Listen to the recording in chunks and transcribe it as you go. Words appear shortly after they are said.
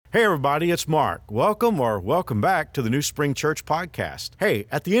Hey everybody, it's Mark. Welcome back to the New Spring Church Podcast. Hey,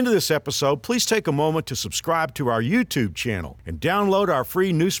 at the end of this episode, please take a moment to subscribe to our YouTube channel and download our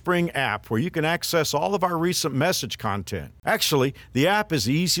free New Spring app where you can access all of our recent message content. Actually, the app is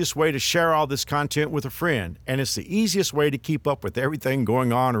the easiest way to share all this content with a friend, and it's the easiest way to keep up with everything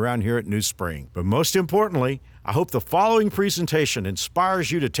going on around here at New Spring. But most importantly, I hope the following presentation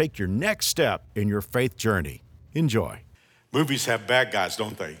inspires you to take your next step in your faith journey. Enjoy. Movies have bad guys,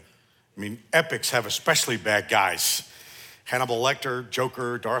 don't they? I mean, epics have especially bad guys. Hannibal Lecter,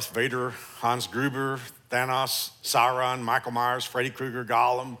 Joker, Darth Vader, Hans Gruber, Thanos, Sauron, Michael Myers, Freddy Krueger,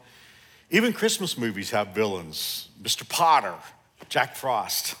 Gollum. Even Christmas movies have villains. Mr. Potter, Jack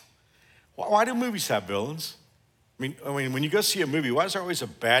Frost. Why do movies have villains? I mean, when you go see a movie, why is there always a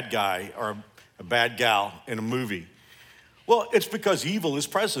bad guy or a bad gal in a movie? Well, it's because evil is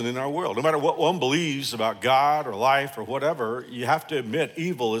present in our world. No matter what one believes about God or life or whatever, you have to admit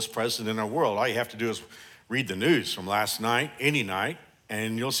evil is present in our world. All you have to do is read the news from last night, any night,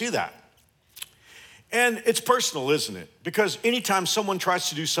 and you'll see that. And it's personal, isn't it? Because anytime someone tries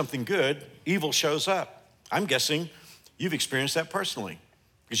to do something good, evil shows up. I'm guessing you've experienced that personally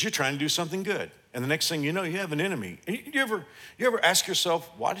because you're trying to do something good. And the next thing you know, you have an enemy. And you ever ask yourself,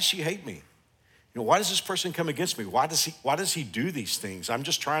 why does she hate me? You know, why does this person come against me? Why does he do these things? I'm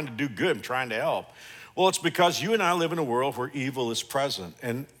just trying to do good. I'm trying to help. Well, it's because you and I live in a world where evil is present.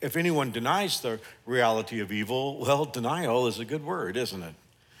 And if anyone denies the reality of evil, well, denial is a good word, isn't it?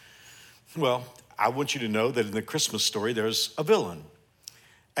 Well, I want you to know that in the Christmas story, there's a villain.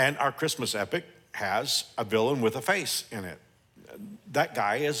 And our Christmas epic has a villain with a face in it. That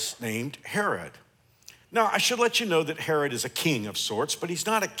guy is named Herod. Now, I should let you know that Herod is a king of sorts, but he's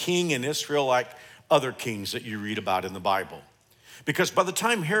not a king in Israel like other kings that you read about in the Bible. Because by the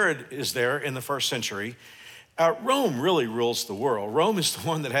time Herod is there in the first century, Rome really rules the world. Rome is the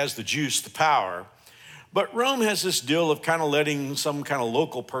one that has the juice, the power. But Rome has this deal of kind of letting some kind of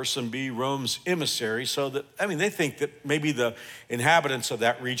local person be Rome's emissary so that, they think that maybe the inhabitants of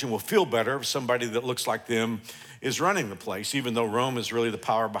that region will feel better if somebody that looks like them is running the place, even though Rome is really the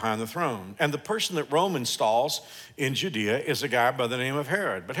power behind the throne. And the person that Rome installs in Judea is a guy by the name of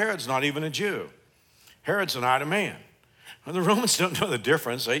Herod. But Herod's not even a Jew. Herod's an Item man. And the Romans don't know the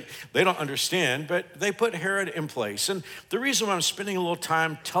difference. They don't understand, but they put Herod in place. And the reason why I'm spending a little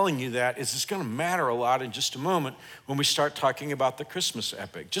time telling you that is it's going to matter a lot in just a moment when we start talking about the Christmas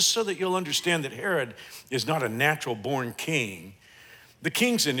epic, just so that you'll understand that Herod is not a natural-born king. The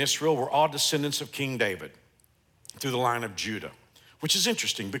kings in Israel were all descendants of King David through the line of Judah, which is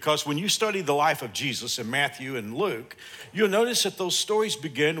interesting because when you study the life of Jesus in Matthew and Luke, you'll notice that those stories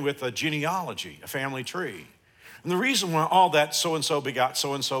begin with a genealogy, a family tree. And the reason why all that so-and-so begot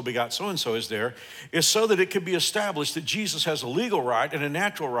so-and-so begot so-and-so is there is so that it could be established that Jesus has a legal right and a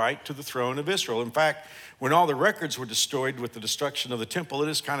natural right to the throne of Israel. In fact, when all the records were destroyed with the destruction of the temple, it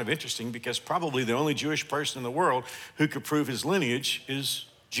is kind of interesting because probably the only Jewish person in the world who could prove his lineage is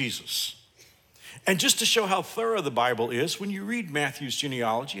Jesus. And just to show how thorough the Bible is, when you read Matthew's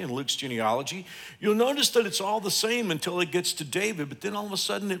genealogy and Luke's genealogy, you'll notice that it's all the same until it gets to David, but then all of a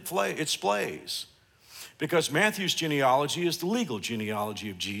sudden it splays. Because Matthew's genealogy is the legal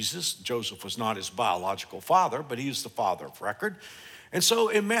genealogy of Jesus. Joseph was not his biological father, but he is the father of record. And so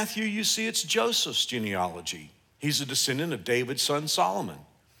in Matthew, you see it's Joseph's genealogy. He's a descendant of David's son Solomon.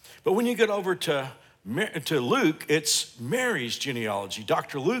 But when you get over to Luke, it's Mary's genealogy.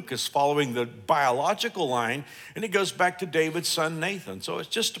 Dr. Luke is following the biological line, and it goes back to David's son Nathan. So it's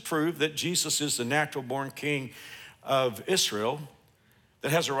just to prove that Jesus is the natural-born king of Israel that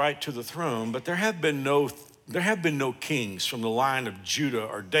has a right to the throne. But there have been no kings from the line of Judah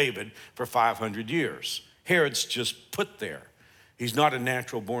or David for 500 years. Herod's just put there. He's not a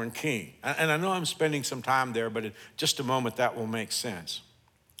natural-born king. And I know I'm spending some time there, but in just a moment that will make sense.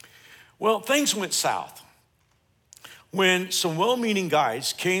 Well, things went south when some well-meaning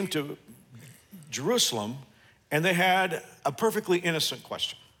guys came to Jerusalem and they had a perfectly innocent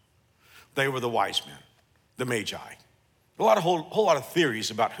question. They were the wise men, the Magi. A whole lot of theories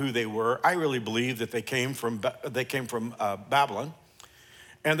about who they were. I really believe that they came from Babylon,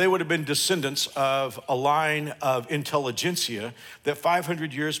 and they would have been descendants of a line of intelligentsia that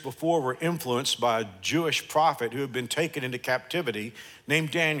 500 years before were influenced by a Jewish prophet who had been taken into captivity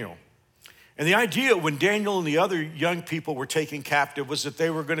named Daniel. And the idea when Daniel and the other young people were taken captive was that they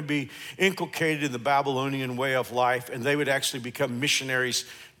were going to be inculcated in the Babylonian way of life, and they would actually become missionaries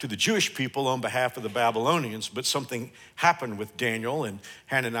to the Jewish people on behalf of the Babylonians. But something happened with Daniel and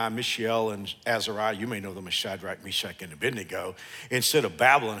Hananiah, Mishael, and Azariah. You may know them as Shadrach, Meshach, and Abednego. Instead of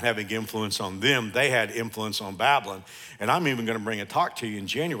Babylon having influence on them, they had influence on Babylon. And I'm even going to bring a talk to you in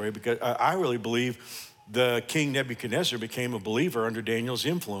January because I really believe the king Nebuchadnezzar became a believer under Daniel's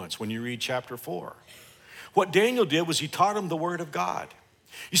influence when you read chapter 4. What Daniel did was he taught him the word of God.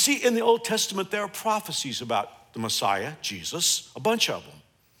 You see, in the Old Testament, there are prophecies about the Messiah, Jesus, a bunch of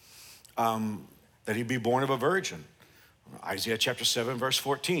them, that he'd be born of a virgin. Isaiah chapter 7, verse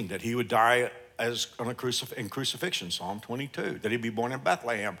 14, that he would die as in crucifixion, Psalm 22, that he'd be born in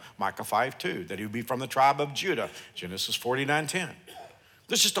Bethlehem, Micah 5:2, that he would be from the tribe of Judah, Genesis 49:10.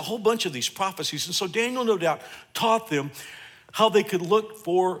 There's just a whole bunch of these prophecies. And so Daniel, no doubt, taught them how they could look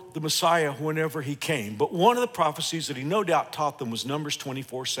for the Messiah whenever he came. But one of the prophecies that he no doubt taught them was Numbers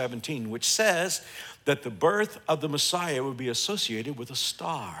 24:17, which says that the birth of the Messiah would be associated with a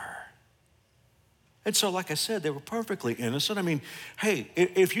star. And so, like I said, they were perfectly innocent. I mean, hey,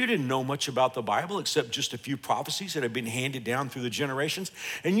 if you didn't know much about the Bible except just a few prophecies that had been handed down through the generations,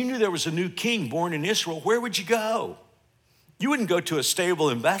 and you knew there was a new king born in Israel, where would you go? You wouldn't go to a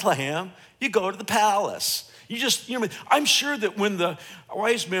stable in Bethlehem. You go to the palace. I'm sure that when the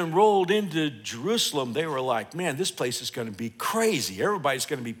wise men rolled into Jerusalem, they were like, man, this place is going to be crazy. Everybody's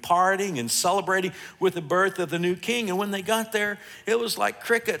going to be partying and celebrating with the birth of the new king. And when they got there, it was like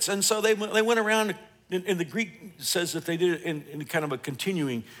crickets. And so they went around, and the Greek says that they did it in kind of a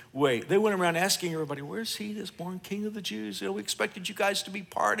continuing way. They went around asking everybody, where's he, this born king of the Jews? We expected you guys to be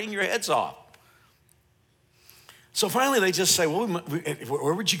partying your heads off. So finally they just say, well,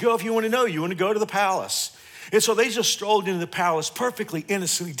 where would you go if you want to know? You want to go to the palace. And so they just strolled into the palace perfectly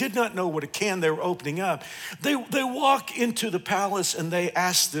innocently, did not know what a can they were opening up. They walk into the palace and they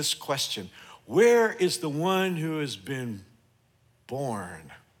ask this question: where is the one who has been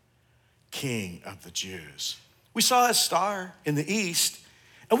born King of the Jews? We saw a star in the east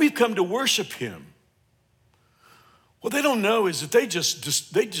and we've come to worship him. What they don't know is that they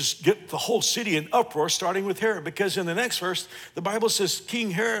just get the whole city in uproar, starting with Herod, because in the next verse, the Bible says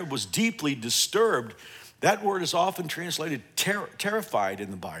King Herod was deeply disturbed. That word is often translated terrified in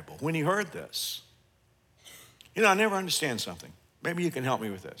the Bible when he heard this. I never understand something. Maybe you can help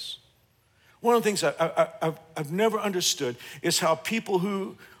me with this. One of the things I've never understood is how people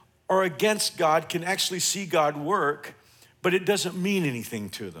who are against God can actually see God work, but it doesn't mean anything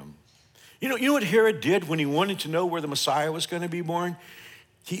to them. You know what Herod did when he wanted to know where the Messiah was going to be born?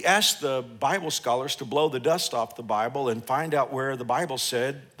 He asked the Bible scholars to blow the dust off the Bible and find out where the Bible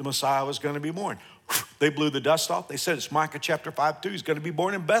said the Messiah was going to be born. They blew the dust off. They said it's Micah chapter 5:2. He's going to be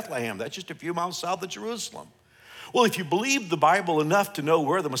born in Bethlehem. That's just a few miles south of Jerusalem. Well, if you believe the Bible enough to know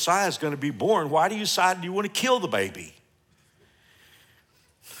where the Messiah is going to be born, why do you decide you want to kill the baby?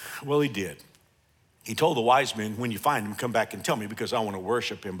 Well, he did. He told the wise men, when you find him, come back and tell me because I want to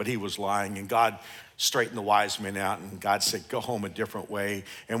worship him. But he was lying, and God straightened the wise men out, and God said, go home a different way.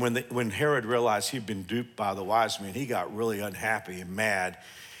 And when Herod realized he'd been duped by the wise men, he got really unhappy and mad.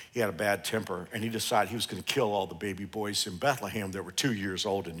 He had a bad temper, and he decided he was going to kill all the baby boys in Bethlehem that were 2 years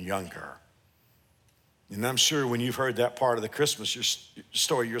old and younger. And I'm sure when you've heard that part of the Christmas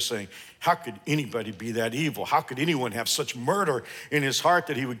story, you're saying, how could anybody be that evil? How could anyone have such murder in his heart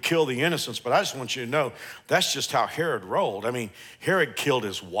that he would kill the innocents? But I just want you to know, that's just how Herod rolled. I mean, Herod killed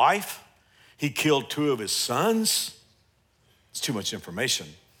his wife. He killed 2 of his sons. It's too much information.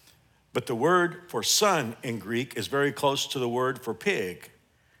 But the word for son in Greek is very close to the word for pig.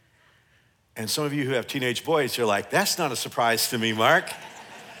 And some of you who have teenage boys, you're like, that's not a surprise to me, Mark.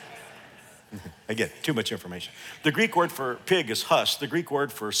 Again, too much information. The Greek word for pig is hus. The Greek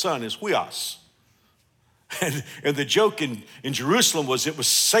word for son is huios. And the joke in Jerusalem was it was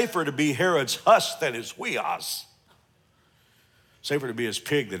safer to be Herod's hus than his huios. Safer to be his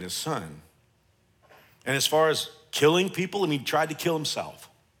pig than his son. And as far as killing people, he tried to kill himself.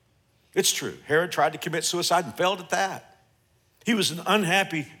 It's true. Herod tried to commit suicide and failed at that. He was an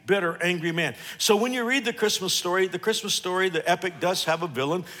unhappy, bitter, angry man. So when you read the Christmas story, the epic does have a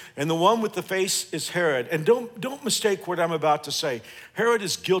villain, and the one with the face is Herod. And don't mistake what I'm about to say. Herod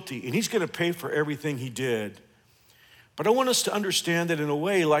is guilty, and he's going to pay for everything he did. But I want us to understand that in a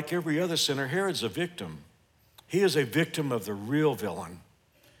way, like every other sinner, Herod's a victim. He is a victim of the real villain.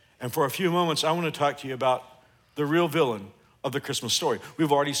 And for a few moments, I want to talk to you about the real villain, of the Christmas story.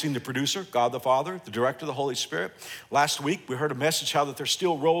 We've already seen the producer, God the Father, the director, the Holy Spirit. Last week, we heard a message how that there's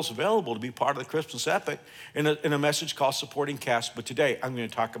still roles available to be part of the Christmas epic in a message called Supporting Cast. But today, I'm going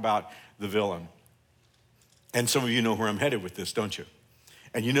to talk about the villain. And some of you know where I'm headed with this, don't you?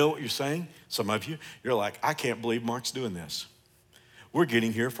 And you know what you're saying? Some of you, you're like, I can't believe Mark's doing this. We're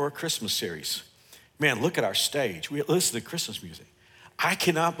getting here for a Christmas series. Man, look at our stage. We listen to Christmas music. I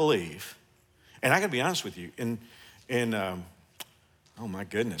cannot believe, and I got to be honest with you, oh my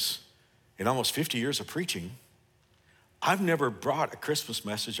goodness, in almost 50 years of preaching, I've never brought a Christmas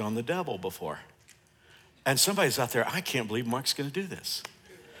message on the devil before. And somebody's out there, I can't believe Mark's gonna do this.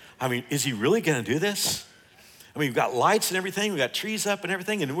 I mean, is he really gonna do this? I mean, we've got lights and everything, we got trees up and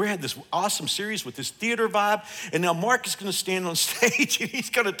everything, and we had this awesome series with this theater vibe, and now Mark is gonna stand on stage and he's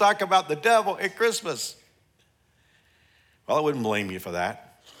gonna talk about the devil at Christmas. Well, I wouldn't blame you for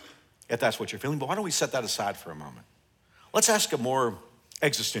that, if that's what you're feeling, but why don't we set that aside for a moment? Let's ask a more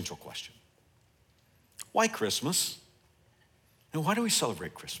existential question. Why Christmas? And why do we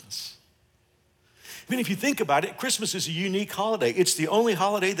celebrate Christmas? I mean, if you think about it, Christmas is a unique holiday. It's the only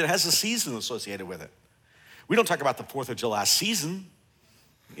holiday that has a season associated with it. We don't talk about the 4th of July season.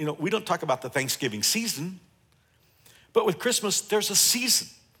 You know, we don't talk about the Thanksgiving season. But with Christmas, there's a season.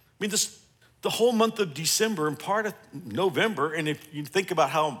 I mean, the whole month of December and part of November, and if you think about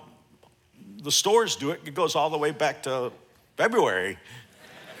how the stores do it, it goes all the way back to February.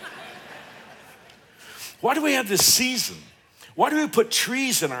 Why do we have this season? Why do we put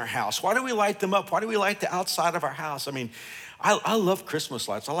trees in our house? Why do we light them up? Why do we light the outside of our house? I mean, I love Christmas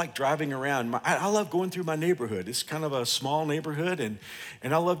lights. I like driving around. I love going through my neighborhood. It's kind of a small neighborhood, and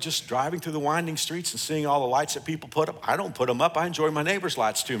I love just driving through the winding streets and seeing all the lights that people put up. I don't put them up. I enjoy my neighbor's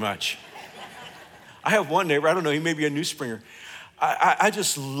lights too much. I have one neighbor, I don't know, he may be a New Springer. I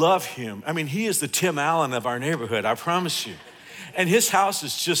just love him. I mean, he is the Tim Allen of our neighborhood, I promise you. And his house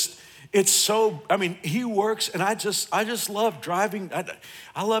is just, it's so, I mean, he works, and I just love driving.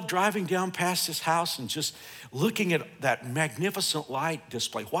 I love driving down past his house and just looking at that magnificent light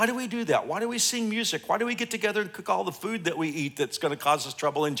display. Why do we do that? Why do we sing music? Why do we get together and cook all the food that we eat that's gonna cause us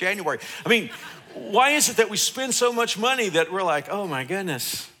trouble in January? I mean, why is it that we spend so much money that we're like, oh my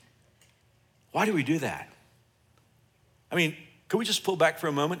goodness, why do we do that? I mean, could we just pull back for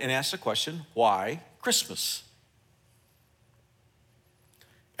a moment and ask the question, why Christmas?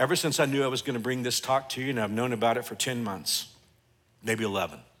 Ever since I knew I was going to bring this talk to you, and I've known about it for 10 months, maybe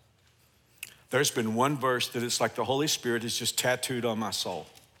 11, there's been one verse that it's like the Holy Spirit is just tattooed on my soul.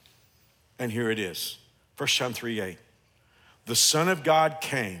 And here it is, 1 John 3:8. The Son of God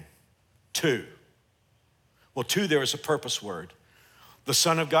came to. Well, to there is a purpose word. The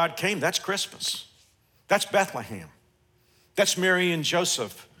Son of God came, that's Christmas. That's Bethlehem. That's Mary and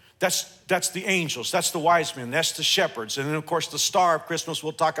Joseph. That's the angels. That's the wise men. That's the shepherds. And then, of course, the star of Christmas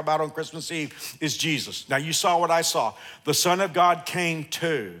we'll talk about on Christmas Eve is Jesus. Now, you saw what I saw. The Son of God came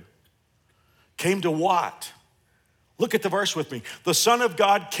to. Came to what? Look at the verse with me. The Son of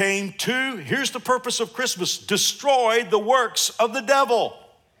God came to, here's the purpose of Christmas, destroy the works of the devil.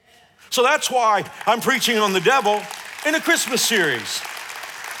 So that's why I'm preaching on the devil in a Christmas series.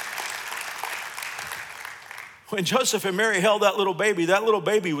 When Joseph and Mary held that little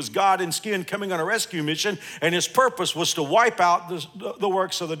baby was God in skin coming on a rescue mission, and his purpose was to wipe out the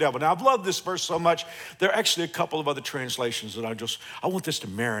works of the devil. Now, I've loved this verse so much, there are actually a couple of other translations that I want this to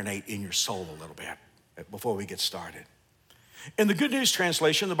marinate in your soul a little bit before we get started. In the Good News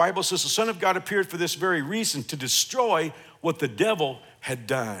translation, the Bible says the Son of God appeared for this very reason, to destroy what the devil had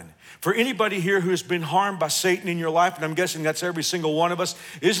done. For anybody here who has been harmed by Satan in your life, and I'm guessing that's every single one of us,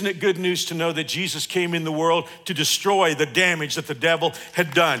 isn't it good news to know that Jesus came in the world to destroy the damage that the devil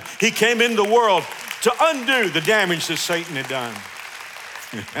had done? He came in the world to undo the damage that Satan had done.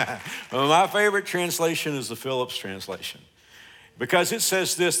 Well, my favorite translation is the Phillips translation, because it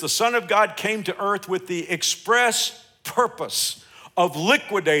says this: the Son of God came to earth with the express purpose of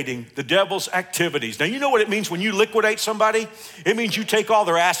liquidating the devil's activities. Now, you know what it means when you liquidate somebody? It means you take all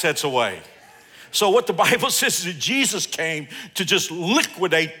their assets away. So what the Bible says is that Jesus came to just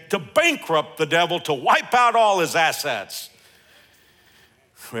liquidate, to bankrupt the devil, to wipe out all his assets.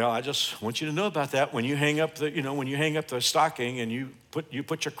 Well, I just want you to know about that. When you hang up the stocking and you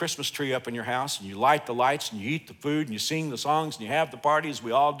put your Christmas tree up in your house, and you light the lights and you eat the food and you sing the songs and you have the parties,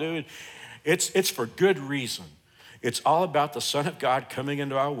 we all do. It's for good reason. It's all about the Son of God coming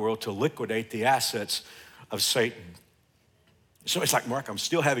into our world to liquidate the assets of Satan. So it's like, Mark, I'm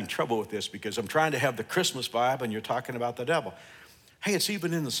still having trouble with this because I'm trying to have the Christmas vibe and you're talking about the devil. Hey, it's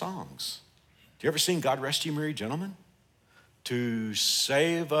even in the songs. Do you ever sing God Rest Ye Merry Gentlemen? To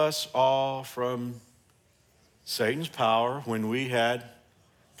save us all from Satan's power when we had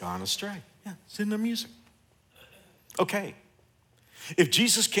gone astray. Yeah, it's in the music. Okay. If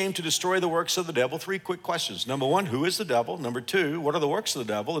Jesus came to destroy the works of the devil, 3 quick questions. Number 1, who is the devil? Number 2, what are the works of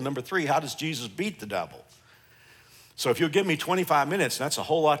the devil? And number 3, how does Jesus beat the devil? So if you'll give me 25 minutes, that's a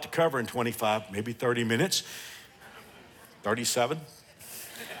whole lot to cover in 25, maybe 30 minutes. 37?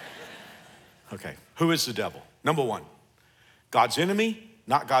 Okay, who is the devil? Number 1, God's enemy,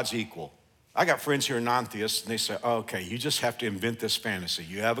 not God's equal. I got friends here, non-theists, and they say, oh, okay, you just have to invent this fantasy.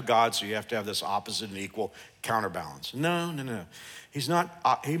 You have a God, so you have to have this opposite and equal counterbalance. No. He's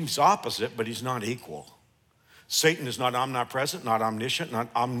opposite, but he's not equal. Satan is not omnipresent, not omniscient, not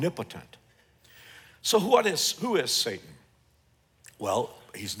omnipotent. So who is Satan? Well,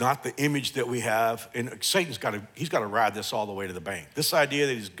 he's not the image that we have. And Satan's got to ride this all the way to the bank. This idea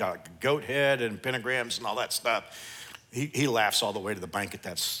that he's got a goat head and pentagrams and all that stuff, he laughs all the way to the bank at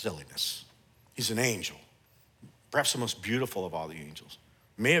that silliness. He's an angel, perhaps the most beautiful of all the angels.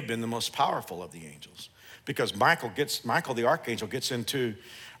 May have been the most powerful of the angels, because Michael the archangel gets into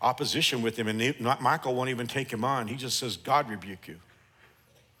opposition with him, and Michael won't even take him on. He just says, God rebuke you.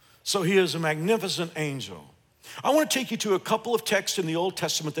 So he is a magnificent angel. I want to take you to a couple of texts in the Old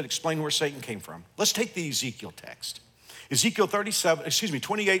Testament that explain where Satan came from. Let's take the Ezekiel text. Ezekiel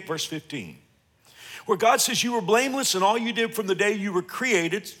 28, verse 15. Where God says, you were blameless in all you did from the day you were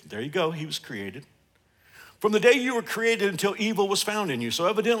created. There you go, he was created. From the day you were created until evil was found in you. So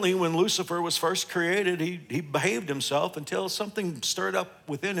evidently when Lucifer was first created, he behaved himself until something stirred up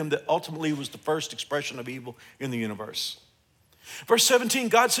within him that ultimately was the first expression of evil in the universe. Verse 17,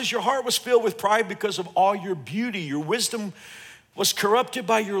 God says, your heart was filled with pride because of all your beauty. Your wisdom was corrupted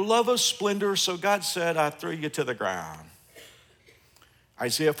by your love of splendor. So God said, I threw you to the ground.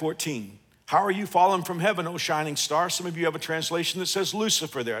 Isaiah 14. How are you fallen from heaven, O shining star? Some of you have a translation that says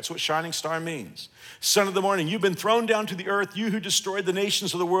Lucifer there. That's what shining star means. Son of the morning, you've been thrown down to the earth, you who destroyed the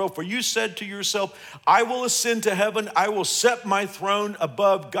nations of the world. For you said to yourself, I will ascend to heaven. I will set my throne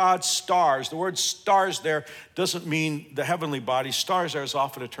above God's stars. The word stars there doesn't mean the heavenly bodies. Stars there is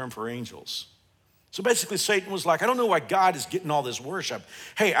often a term for angels. So basically Satan was like, I don't know why God is getting all this worship.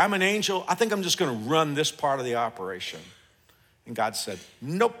 Hey, I'm an angel. I think I'm just going to run this part of the operation. And God said,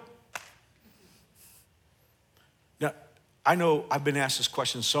 nope. Now, I know I've been asked this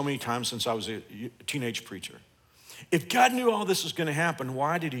question so many times since I was a teenage preacher. If God knew all this was going to happen,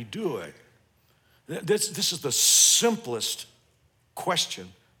 why did he do it? This is the simplest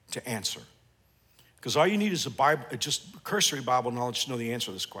question to answer. Because all you need is a Bible, just cursory Bible knowledge to know the answer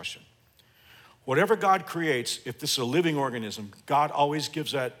to this question. Whatever God creates, if this is a living organism, God always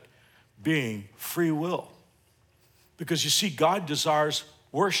gives that being free will. Because you see, God desires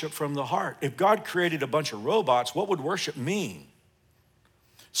worship from the heart. If God created a bunch of robots, what would worship mean?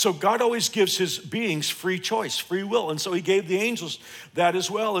 So God always gives his beings free choice, free will. And so he gave the angels that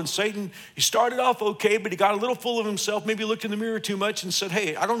as well. And Satan, he started off okay, but he got a little full of himself, maybe looked in the mirror too much and said,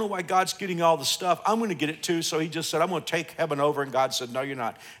 hey, I don't know why God's getting all the stuff. I'm going to get it too. So he just said, I'm going to take heaven over. And God said, no, you're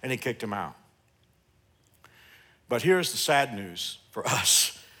not. And he kicked him out. But here's the sad news for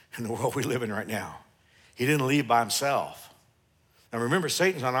us in the world we live in right now. He didn't leave by himself. Now remember,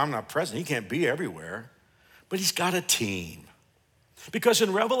 Satan's not omnipresent. He can't be everywhere, but he's got a team. Because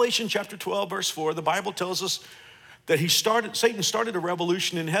in Revelation chapter 12, verse 4, the Bible tells us that Satan started a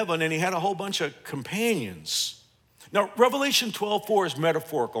revolution in heaven and he had a whole bunch of companions. Now, Revelation 12:4 is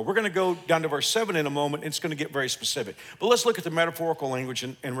metaphorical. We're going to go down to verse 7 in a moment. It's going to get very specific. But let's look at the metaphorical language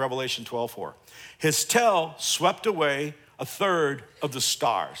in Revelation 12:4. His tail swept away a third of the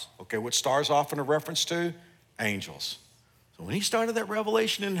stars. Okay, what stars often a reference to? Angels. So when he started that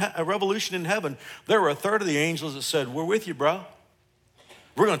revolution in heaven, there were a third of the angels that said, we're with you, bro.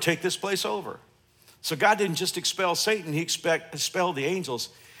 We're going to take this place over. So God didn't just expel Satan, he expelled the angels.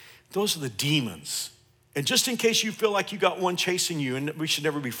 Those are the demons. And just in case you feel like you got one chasing you, and we should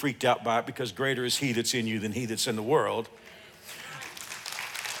never be freaked out by it because greater is he that's in you than he that's in the world.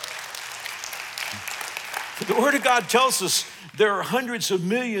 The Word of God tells us there are hundreds of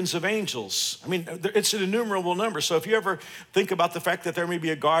millions of angels. I mean, it's an innumerable number. So if you ever think about the fact that there may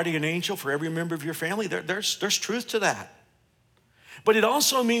be a guardian angel for every member of your family, there's truth to that. But it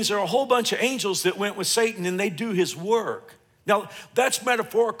also means there are a whole bunch of angels that went with Satan and they do his work. Now, that's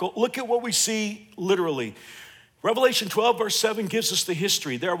metaphorical. Look at what we see literally. Revelation 12, verse 7 gives us the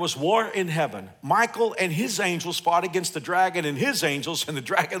history. There was war in heaven. Michael and his angels fought against the dragon and his angels, and the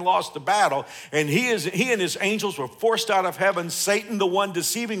dragon lost the battle. And he and his angels were forced out of heaven. Satan, the one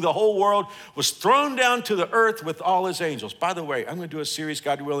deceiving the whole world, was thrown down to the earth with all his angels. By the way, I'm going to do a series,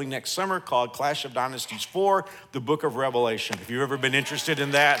 God willing, next summer called Clash of Dynasties 4, the book of Revelation. If you've ever been interested in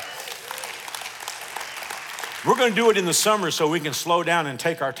that. We're going to do it in the summer so we can slow down and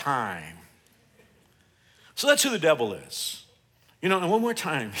take our time. So that's who the devil is. You know, and one more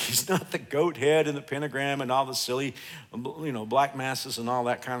time, he's not the goat head and the pentagram and all the silly, black masses and all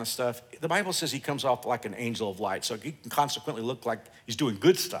that kind of stuff. The Bible says he comes off like an angel of light, so he can consequently look like he's doing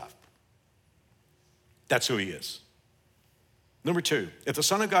good stuff. That's who he is. Number two, if the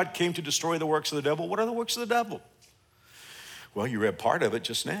Son of God came to destroy the works of the devil, what are the works of the devil? Well, you read part of it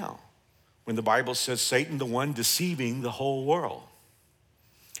just now, when the Bible says Satan, the one deceiving the whole world.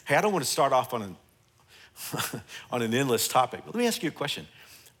 Hey, I don't want to start off on an endless topic, but let me ask you a question.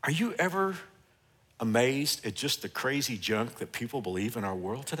 Are you ever amazed at just the crazy junk that people believe in our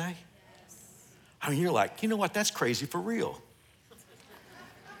world today? I mean, you're like, you know what, that's crazy for real.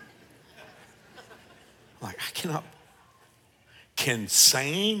 Like, can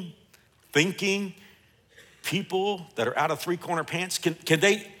sane, thinking people that are out of three-corner pants, can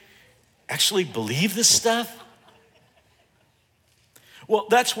they actually believe this stuff? Well,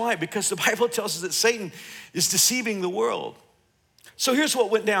 that's why, because the Bible tells us that Satan is deceiving the world. So here's what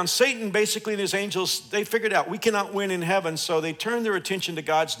went down. Satan basically and his angels, they figured out we cannot win in heaven, so they turned their attention to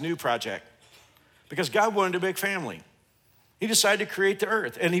God's new project because God wanted a big family. He decided to create the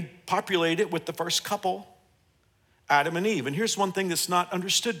earth, and he populated it with the first couple, Adam and Eve. And here's one thing that's not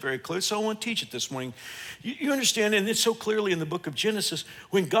understood very clearly, so I want to teach it this morning. You understand, and it's so clearly in the book of Genesis,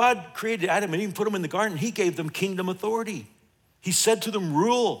 when God created Adam and Eve and put them in the garden, he gave them kingdom authority. He said to them,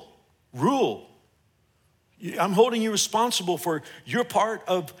 rule. I'm holding you responsible for your part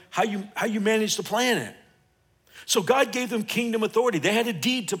of how you manage the planet. So God gave them kingdom authority. They had a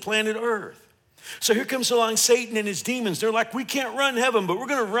deed to planet Earth. So here comes along Satan and his demons. They're like, we can't run heaven, but we're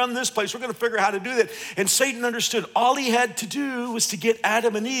going to run this place. We're going to figure out how to do that. And Satan understood all he had to do was to get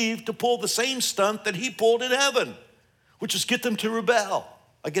Adam and Eve to pull the same stunt that he pulled in heaven, which was get them to rebel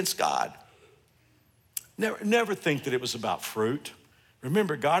against God. Never think that it was about fruit.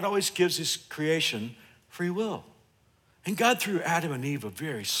 Remember, God always gives his creation free will. And God threw Adam and Eve a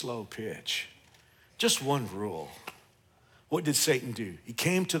very slow pitch. Just one rule. What did Satan do? He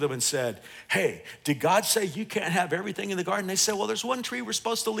came to them and said, hey, did God say you can't have everything in the garden? They said, well, there's one tree we're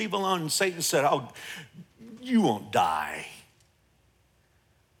supposed to leave alone. And Satan said, oh, you won't die.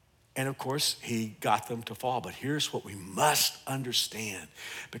 And of course, he got them to fall. But here's what we must understand.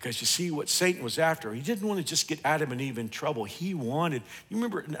 Because you see, what Satan was after, he didn't want to just get Adam and Eve in trouble. He wanted, you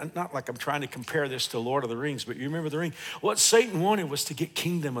remember, not like I'm trying to compare this to Lord of the Rings, but you remember the ring? What Satan wanted was to get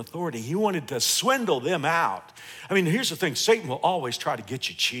kingdom authority. He wanted to swindle them out. I mean, here's the thing. Satan will always try to get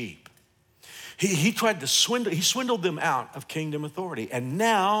you cheap. He tried to swindled them out of kingdom authority. And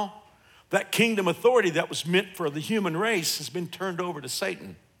now, that kingdom authority that was meant for the human race has been turned over to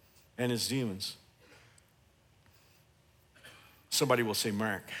Satan and his demons. Somebody will say,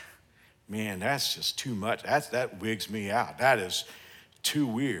 Mark, man, that's just too much. That wigs me out. That is too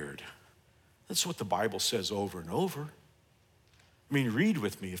weird. That's what the Bible says over and over. I mean, read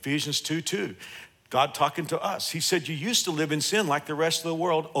with me, Ephesians 2:2. God talking to us. He said, you used to live in sin like the rest of the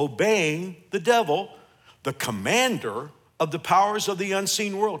world, obeying the devil, the commander of the powers of the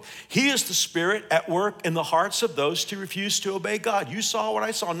unseen world. He is the spirit at work in the hearts of those who refuse to obey God. You saw what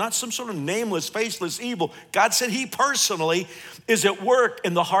I saw, not some sort of nameless, faceless evil. God said he personally is at work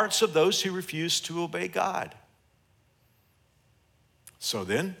in the hearts of those who refuse to obey God. So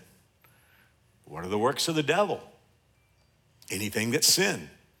then, what are the works of the devil? Anything that's sin,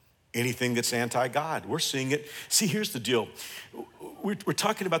 anything that's anti-God. We're seeing it. See, here's the deal. We're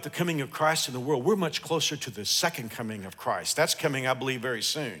talking about the coming of Christ in the world. We're much closer to the second coming of Christ. That's coming, I believe, very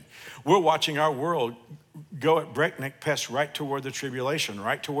soon. We're watching our world go at breakneck pace right toward the tribulation,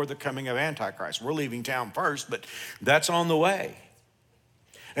 right toward the coming of Antichrist. We're leaving town first, but that's on the way.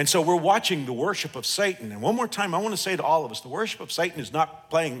 And so we're watching the worship of Satan. And one more time, I want to say to all of us, the worship of Satan is not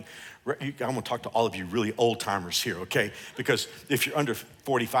playing. I'm going to talk to all of you really old timers here, okay? Because if you're under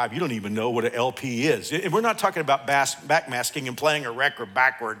 45, you don't even know what an LP is. And we're not talking about backmasking and playing a record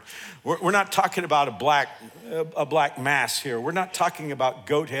backward. We're not talking about a black mass here. We're not talking about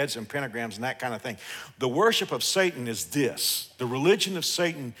goat heads and pentagrams and that kind of thing. The worship of Satan is this. The religion of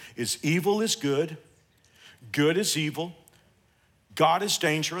Satan is evil is good, good is evil, God is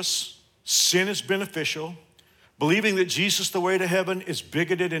dangerous, sin is beneficial, believing that Jesus, the way to heaven, is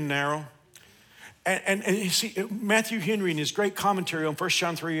bigoted and narrow. And you see, Matthew Henry, in his great commentary on 1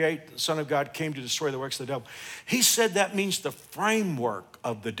 John 3:8, the Son of God came to destroy the works of the devil. He said that means the framework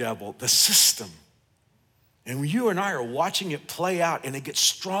of the devil, the system. And you and I are watching it play out, and it gets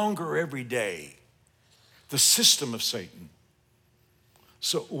stronger every day. The system of Satan.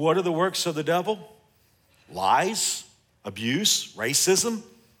 So what are the works of the devil? Lies, abuse, racism,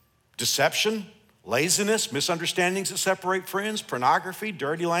 deception, laziness, misunderstandings that separate friends, pornography,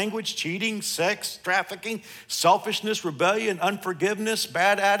 dirty language, cheating, sex, trafficking, selfishness, rebellion, unforgiveness,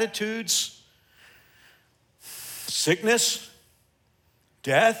 bad attitudes, sickness,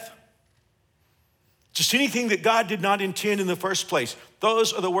 death. Just anything that God did not intend in the first place.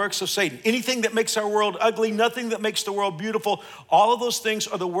 Those are the works of Satan. Anything that makes our world ugly, nothing that makes the world beautiful, all of those things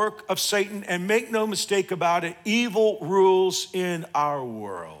are the work of Satan. And make no mistake about it, evil rules in our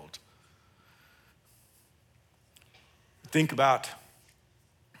world. Think about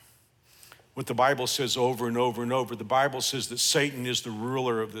what the Bible says over and over and over. The Bible says that Satan is the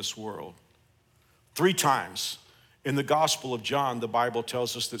ruler of this world. 3 times in the Gospel of John, the Bible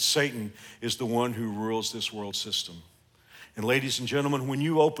tells us that Satan is the one who rules this world system. And ladies and gentlemen, when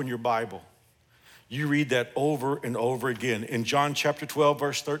you open your Bible, you read that over and over again. In John chapter 12,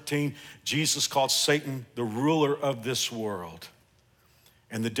 verse 13, Jesus called Satan the ruler of this world.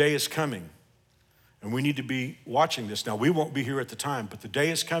 And the day is coming, and we need to be watching this. Now, we won't be here at the time, but the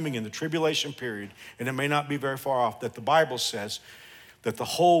day is coming in the tribulation period, and it may not be very far off, that the Bible says that the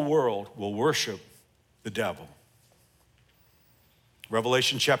whole world will worship the devil.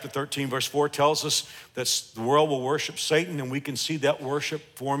 Revelation chapter 13, verse 4 tells us that the world will worship Satan, and we can see that worship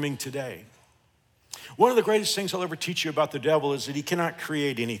forming today. One of the greatest things I'll ever teach you about the devil is that he cannot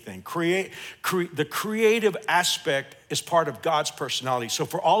create anything. The creative aspect is part of God's personality. So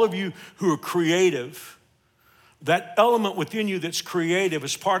for all of you who are creative, that element within you that's creative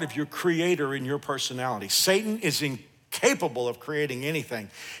is part of your creator and your personality. Satan is incapable of creating anything.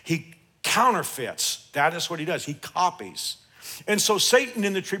 He counterfeits. That is what he does. He copies. And so Satan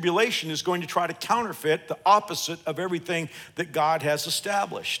in the tribulation is going to try to counterfeit the opposite of everything that God has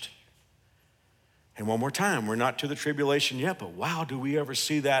established. And one more time, we're not to the tribulation yet, but wow, do we ever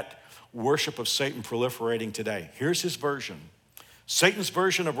see that worship of Satan proliferating today? Here's his version. Satan's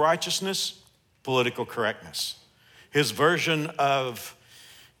version of righteousness, political correctness. His version of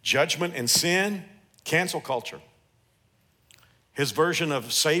judgment and sin, cancel culture. His version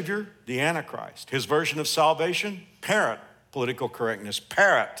of Savior, the Antichrist. His version of salvation, parrot, political correctness.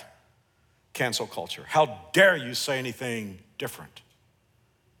 Parrot, cancel culture. How dare you say anything different?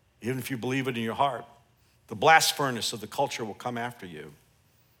 Even if you believe it in your heart, the blast furnace of the culture will come after you.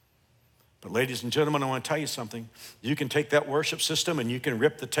 But ladies and gentlemen, I want to tell you something. You can take that worship system and you can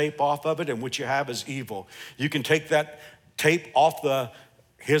rip the tape off of it, and what you have is evil. You can take that tape off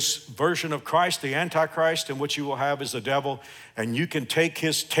his version of Christ, the Antichrist, and what you will have is the devil, and you can take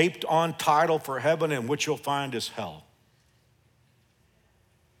his taped on title for heaven, and what you'll find is hell.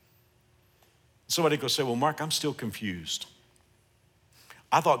 Somebody go say, well, Mark, I'm still confused.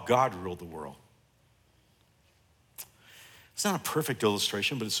 I thought God ruled the world. It's not a perfect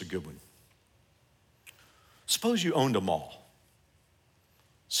illustration, but it's a good one. Suppose you owned a mall.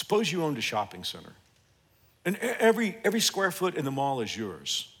 Suppose you owned a shopping center. And every square foot in the mall is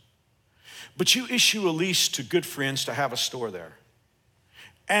yours. But you issue a lease to good friends to have a store there.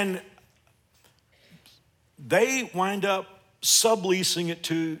 And they wind up subleasing it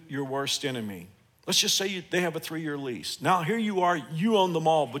to your worst enemy. Let's just say they have a 3-year lease. Now, here you are, you own the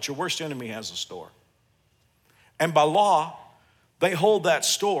mall, but your worst enemy has a store. And by law, they hold that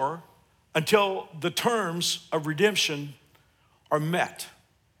store until the terms of redemption are met.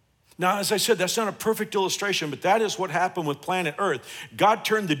 Now, as I said, that's not a perfect illustration, but that is what happened with planet Earth. God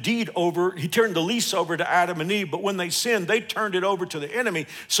turned the deed over, he turned the lease over to Adam and Eve, but when they sinned, they turned it over to the enemy.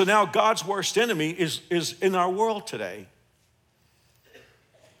 So now God's worst enemy is in our world today.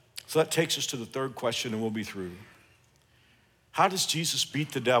 So that takes us to the third question, and we'll be through. How does Jesus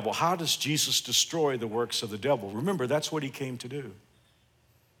beat the devil? How does Jesus destroy the works of the devil? Remember, that's what he came to do.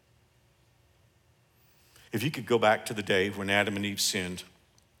 If you could go back to the day when Adam and Eve sinned,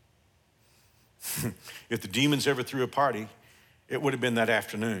 if the demons ever threw a party, it would have been that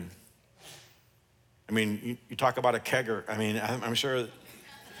afternoon. I mean, you talk about a kegger. I mean, I'm sure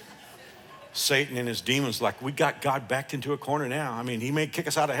Satan and his demons like, we got God backed into a corner now. I mean, he may kick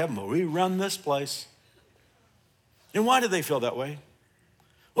us out of heaven, but we run this place. And why do they feel that way?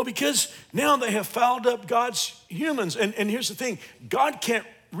 Well, because now they have fouled up God's humans. And here's the thing, God can't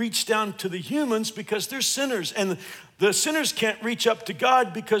reach down to the humans because they're sinners. And the sinners can't reach up to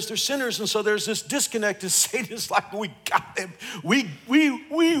God because they're sinners. And so there's this disconnect, and Satan is like, we got them.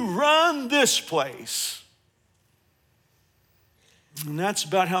 We run this place. And that's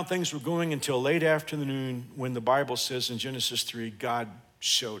about how things were going until late afternoon when the Bible says in Genesis 3, God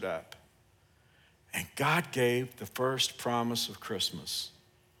showed up. And God gave the first promise of Christmas.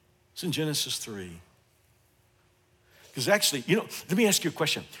 It's in Genesis 3. Because actually, let me ask you a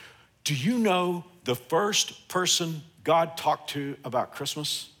question. Do you know the first person God talked to about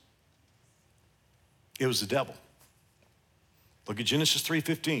Christmas? It was the devil. Look at Genesis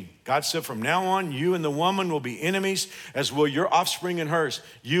 3:15. God said, from now on, you and the woman will be enemies, as will your offspring and hers.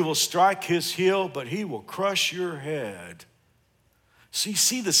 You will strike his heel, but he will crush your head.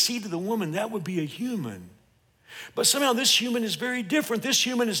 See the seed of the woman, that would be a human. But somehow this human is very different. This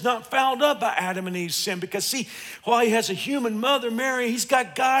human is not fouled up by Adam and Eve's sin because see, while he has a human mother, Mary, he's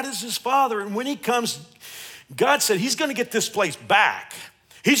got God as his father. And when he comes, God said he's going to get this place back.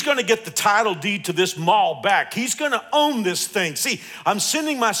 He's going to get the title deed to this mall back. He's going to own this thing. See, I'm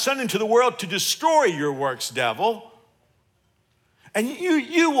sending my son into the world to destroy your works, devil. And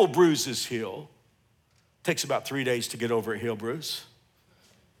you will bruise his heel. Takes about 3 days to get over a heel bruise.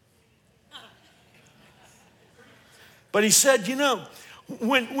 But he said, you know,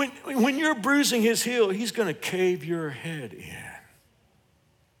 when you're bruising his heel, he's going to cave your head in.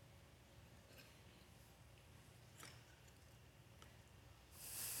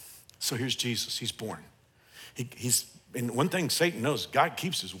 So here's Jesus. He's born. And one thing Satan knows, God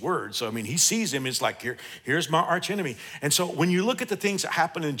keeps his word. So, I mean, he sees him. It's like, here's my arch enemy. And so when you look at the things that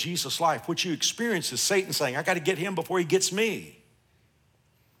happen in Jesus' life, what you experience is Satan saying, I got to get him before he gets me.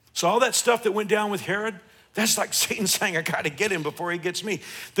 So all that stuff that went down with Herod, that's like Satan saying, I got to get him before he gets me.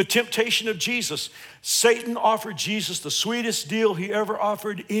 The temptation of Jesus. Satan offered Jesus the sweetest deal he ever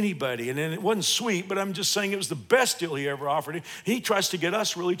offered anybody. And then it wasn't sweet, but I'm just saying it was the best deal he ever offered. He tries to get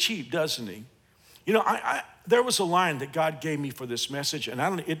us really cheap, doesn't he? You know, there was a line that God gave me for this message,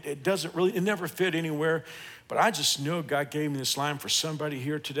 and it never fit anywhere, but I just know God gave me this line for somebody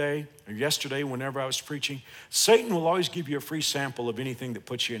here today or yesterday whenever I was preaching. Satan will always give you a free sample of anything that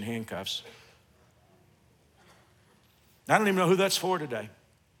puts you in handcuffs. I don't even know who that's for today.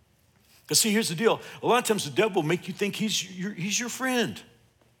 Because see, here's the deal. A lot of times the devil will make you think he's your friend.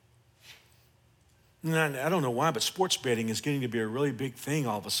 And I don't know why, but sports betting is getting to be a really big thing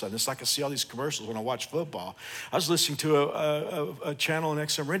all of a sudden. It's like I see all these commercials when I watch football. I was listening to a channel on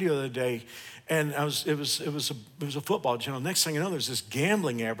XM Radio the other day, and it was a football channel. Next thing you know, there's this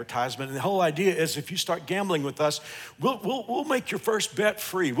gambling advertisement, and the whole idea is if you start gambling with us, we'll make your first bet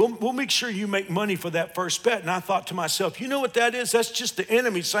free. We'll make sure you make money for that first bet. And I thought to myself, you know what that is? That's just the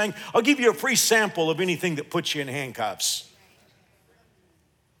enemy saying, I'll give you a free sample of anything that puts you in handcuffs.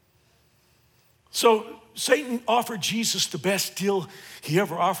 So Satan offered Jesus the best deal he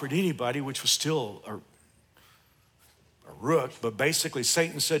ever offered anybody, which was still a rook. But basically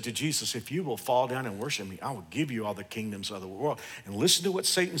Satan said to Jesus, if you will fall down and worship me, I will give you all the kingdoms of the world. And listen to what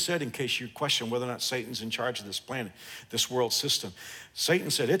Satan said in case you question whether or not Satan's in charge of this planet, this world system.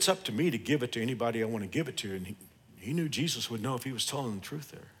 Satan said, it's up to me to give it to anybody I want to give it to. And he knew Jesus would know if he was telling the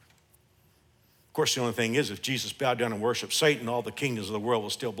truth there. Of course, the only thing is if Jesus bowed down and worshiped Satan, all the kingdoms of the world will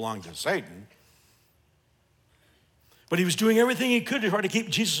still belong to Satan. But he was doing everything he could to try to keep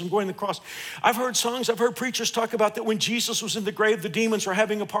Jesus from going to the cross. I've heard preachers talk about that when Jesus was in the grave, the demons were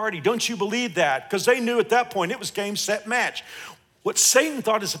having a party. Don't you believe that? Because they knew at that point it was game, set, match. What Satan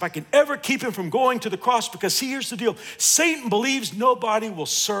thought is if I can ever keep him from going to the cross, because see, here's the deal. Satan believes nobody will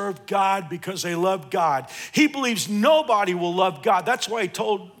serve God because they love God. He believes nobody will love God. That's why he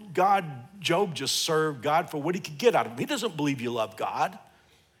told Job just serve God for what he could get out of him. He doesn't believe you love God.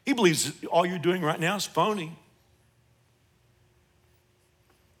 He believes all you're doing right now is phony.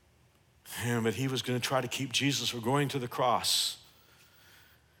 Yeah, but he was going to try to keep Jesus from going to the cross.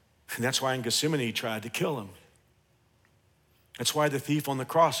 And that's why in Gethsemane he tried to kill him. That's why the thief on the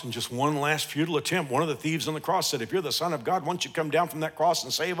cross, in just one last futile attempt, one of the thieves on the cross said, if you're the Son of God, why don't you come down from that cross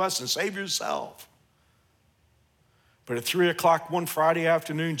and save us and save yourself? But at 3 o'clock one Friday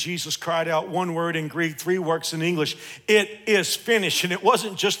afternoon, Jesus cried out one word in Greek, 3 words in English. It is finished. And it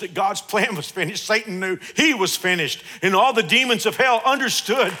wasn't just that God's plan was finished. Satan knew he was finished. And all the demons of hell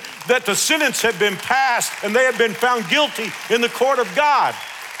understood that the sentence had been passed and they had been found guilty in the court of God.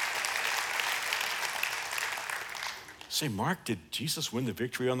 Say, Mark, did Jesus win the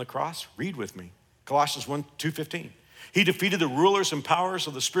victory on the cross? Read with me. Colossians 2:15. He defeated the rulers and powers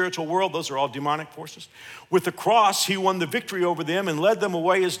of the spiritual world. Those are all demonic forces. With the cross, he won the victory over them and led them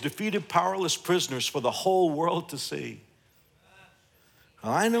away as defeated, powerless prisoners for the whole world to see.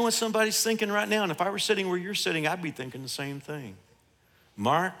 Well, I know what somebody's thinking right now, and if I were sitting where you're sitting, I'd be thinking the same thing.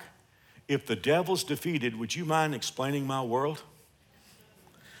 Mark, if the devil's defeated, would you mind explaining my world?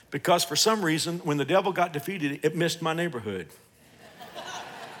 Because for some reason, when the devil got defeated, it missed my neighborhood.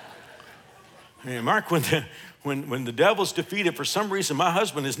 Hey, Mark, when the devil's defeated, for some reason, my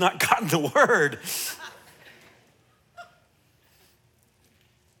husband has not gotten the word.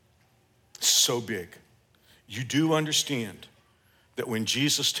 So big. You do understand that when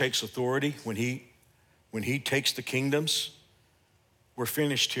Jesus takes authority, when he takes the kingdoms, we're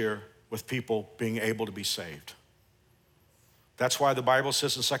finished here with people being able to be saved. That's why the Bible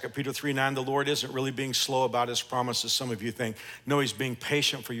says in 2 Peter 3:9, the Lord isn't really being slow about his promises, some of you think. No, he's being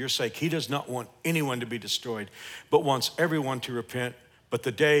patient for your sake. He does not want anyone to be destroyed, but wants everyone to repent. But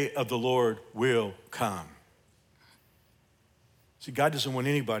the day of the Lord will come. See, God doesn't want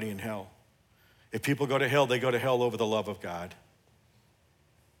anybody in hell. If people go to hell, they go to hell over the love of God.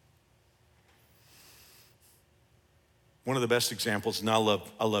 One of the best examples, and I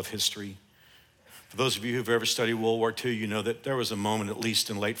love history. For those of you who've ever studied World War II, you know that there was a moment, at least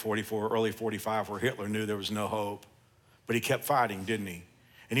in late 44, early 45, where Hitler knew there was no hope. But he kept fighting, didn't he?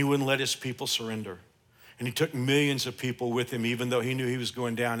 And he wouldn't let his people surrender. And he took millions of people with him, even though he knew he was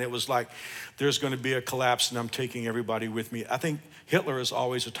going down. It was like, there's going to be a collapse, and I'm taking everybody with me. I think Hitler is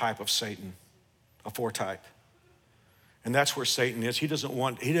always a type of Satan, a foretype. And that's where Satan is. He doesn't even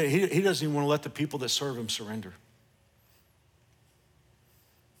want to let the people that serve him surrender.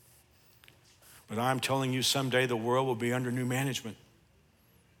 But I'm telling you, someday the world will be under new management.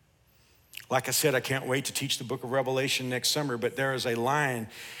 Like I said, I can't wait to teach the book of Revelation next summer, but there is a line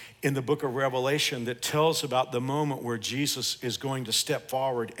in the book of Revelation that tells about the moment where Jesus is going to step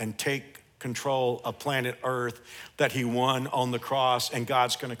forward and take control of planet Earth that he won on the cross, and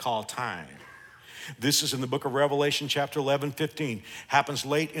God's going to call time. This is in the book of Revelation, chapter 11, 15. Happens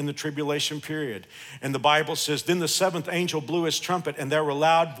late in the tribulation period. And the Bible says, then the seventh angel blew his trumpet, and there were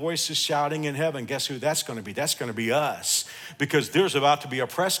loud voices shouting in heaven. Guess who that's going to be? That's going to be us. Because there's about to be a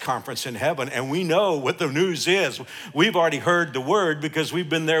press conference in heaven, and we know what the news is. We've already heard the word because we've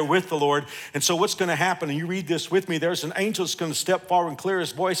been there with the Lord. And so what's going to happen, and you read this with me, there's an angel that's going to step forward and clear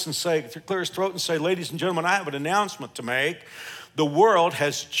his voice and say, clear his throat and say, ladies and gentlemen, I have an announcement to make. The world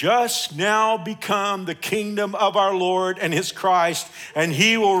has just now become the kingdom of our Lord and his Christ, and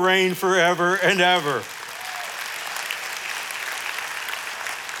he will reign forever and ever.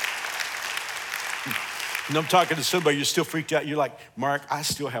 And I'm talking to somebody, you're still freaked out. You're like, Mark, I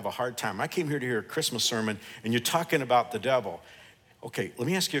still have a hard time. I came here to hear a Christmas sermon, and you're talking about the devil. Okay, let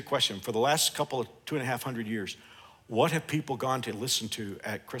me ask you a question. For the last couple of 2,500 years, what have people gone to listen to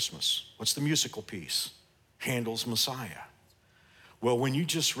at Christmas? What's the musical piece? Handel's Messiah. Well, when you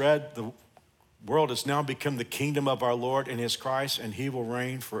just read the world has now become the kingdom of our Lord and his Christ, and he will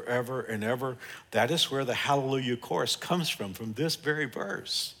reign forever and ever, that is where the hallelujah chorus comes from this very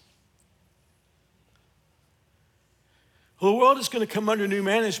verse. Well, the world is going to come under new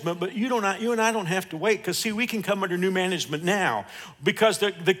management, but you and I don't have to wait, because see, we can come under new management now because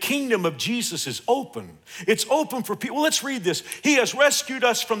the kingdom of Jesus is open. It's open for people. Well, let's read this. He has rescued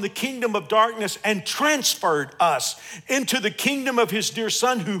us from the kingdom of darkness and transferred us into the kingdom of his dear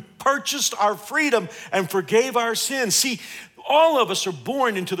Son, who purchased our freedom and forgave our sins. See, all of us are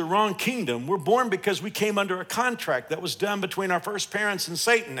born into the wrong kingdom. We're born because we came under a contract that was done between our first parents and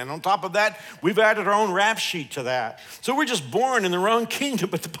Satan. And on top of that, we've added our own rap sheet to that. So we're just born in the wrong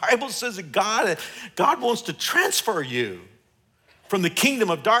kingdom. But the Bible says that God wants to transfer you from the kingdom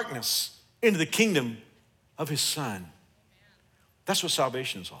of darkness into the kingdom of his Son. That's what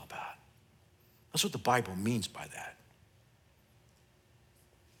salvation is all about. That's what the Bible means by that.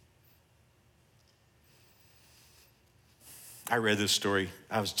 I read this story.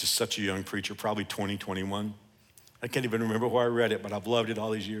 I was just such a young preacher, probably 20, 21. I can't even remember where I read it, but I've loved it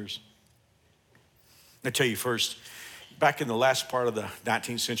all these years. I'll tell you first, back in the last part of the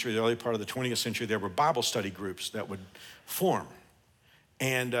 19th century, the early part of the 20th century, there were Bible study groups that would form.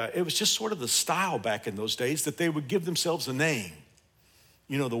 And it was just sort of the style back in those days that they would give themselves a name.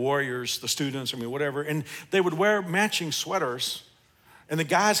 You know, the warriors, the students, whatever. And they would wear matching sweaters. And the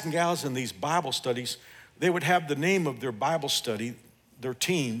guys and gals in these Bible studies, they would have the name of their Bible study, their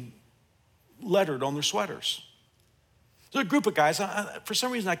team, lettered on their sweaters. So a group of guys, for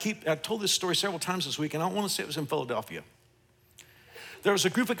some reason I told this story several times this week, and I don't want to say it was in Philadelphia. There was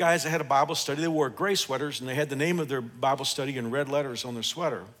a group of guys that had a Bible study. They wore gray sweaters, and they had the name of their Bible study in red letters on their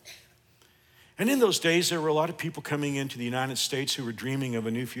sweater. And in those days, there were a lot of people coming into the United States who were dreaming of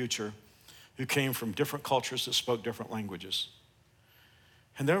a new future, who came from different cultures that spoke different languages.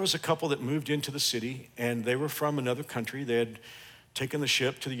 And there was a couple that moved into the city, and they were from another country. They had taken the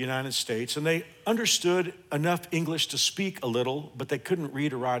ship to the United States, and they understood enough English to speak a little, but they couldn't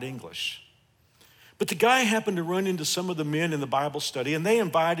read or write English. But the guy happened to run into some of the men in the Bible study, and they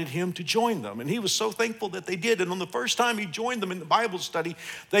invited him to join them. And he was so thankful that they did. And on the first time he joined them in the Bible study,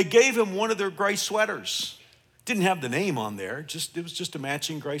 they gave him one of their gray sweaters. Didn't have the name on there, it was just a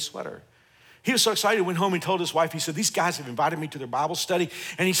matching gray sweater. He was so excited, he went home and told his wife, he said, these guys have invited me to their Bible study.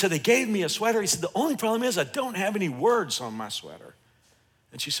 And he said, they gave me a sweater. He said, the only problem is I don't have any words on my sweater.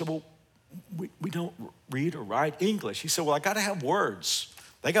 And she said, well, we don't read or write English. He said, well, I got to have words.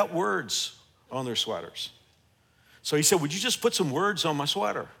 They got words on their sweaters. So he said, would you just put some words on my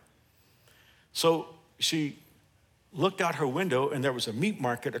sweater? So she looked out her window, and there was a meat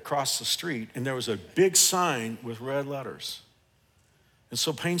market across the street, and there was a big sign with red letters. And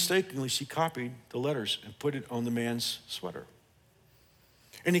so painstakingly, she copied the letters and put it on the man's sweater.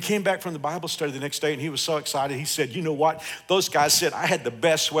 And he came back from the Bible study the next day, and he was so excited. He said, you know what? Those guys said I had the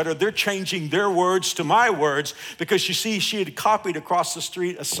best sweater. They're changing their words to my words, because you see, she had copied across the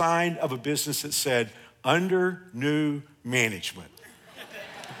street a sign of a business that said, under new management.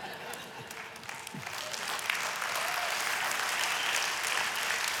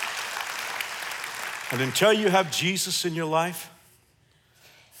 And until you have Jesus in your life,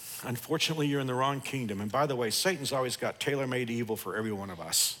 unfortunately, you're in the wrong kingdom. And by the way, Satan's always got tailor-made evil for every one of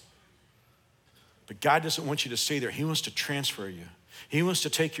us. But God doesn't want you to stay there. He wants to transfer you. He wants to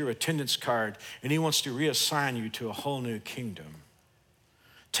take your attendance card, and he wants to reassign you to a whole new kingdom.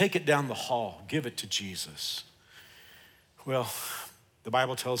 Take it down the hall. Give it to Jesus. Well, the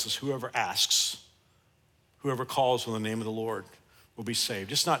Bible tells us whoever asks, whoever calls on the name of the Lord will be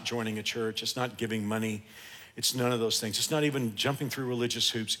saved. It's not joining a church. It's not giving money. It's none of those things. It's not even jumping through religious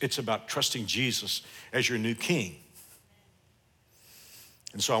hoops. It's about trusting Jesus as your new king.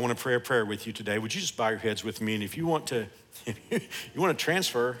 And so I want to pray a prayer with you today. Would you just bow your heads with me? And if you want to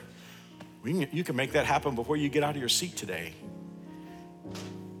transfer, you can make that happen before you get out of your seat today.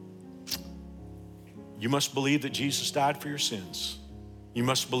 You must believe that Jesus died for your sins. You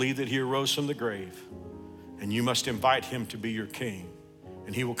must believe that he arose from the grave. And you must invite him to be your king.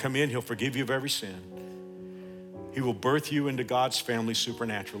 And he will come in, he'll forgive you of every sin. He will birth you into God's family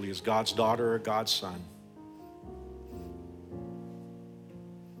supernaturally as God's daughter or God's son.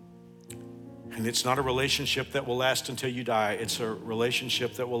 And it's not a relationship that will last until you die. It's a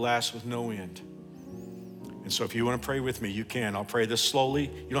relationship that will last with no end. And so if you want to pray with me, you can. I'll pray this slowly.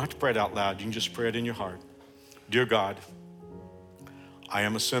 You don't have to pray it out loud. You can just pray it in your heart. Dear God, I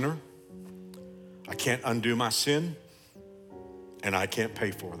am a sinner. I can't undo my sin, and I can't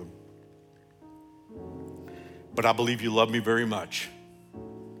pay for them. But I believe you love me very much.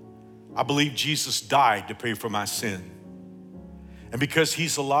 I believe Jesus died to pay for my sin. And because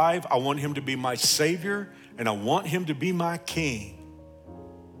he's alive, I want him to be my Savior, and I want him to be my King.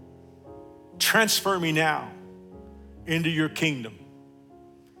 Transfer me now into your kingdom.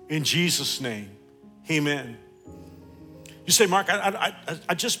 In Jesus' name, amen. You say, Mark,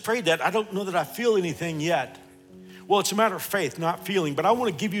 I just prayed that. I don't know that I feel anything yet. Well, it's a matter of faith, not feeling. But I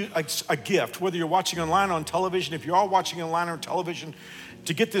want to give you a gift, whether you're watching online on television. If you are watching online on television,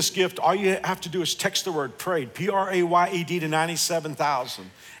 to get this gift, all you have to do is text the word PRAYED, P-R-A-Y-E-D to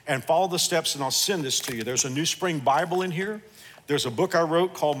 97,000, and follow the steps, and I'll send this to you. There's a New Spring Bible in here. There's a book I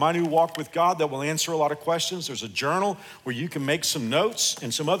wrote called My New Walk with God that will answer a lot of questions. There's a journal where you can make some notes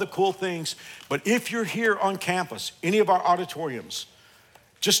and some other cool things. But if you're here on campus, any of our auditoriums,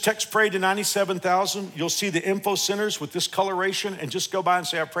 just text PRAYED to 97,000. You'll see the info centers with this coloration, and just go by and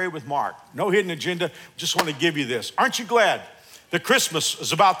say, I prayed with Mark. No hidden agenda. Just want to give you this. Aren't you glad that Christmas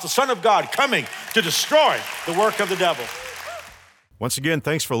is about the Son of God coming to destroy the work of the devil? Once again,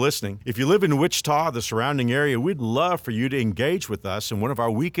 thanks for listening. If you live in Wichita, the surrounding area, we'd love for you to engage with us in one of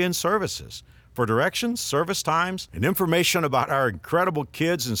our weekend services. For directions, service times, and information about our incredible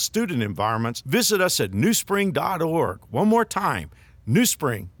kids and student environments, visit us at newspring.org. One more time,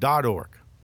 newspring.org.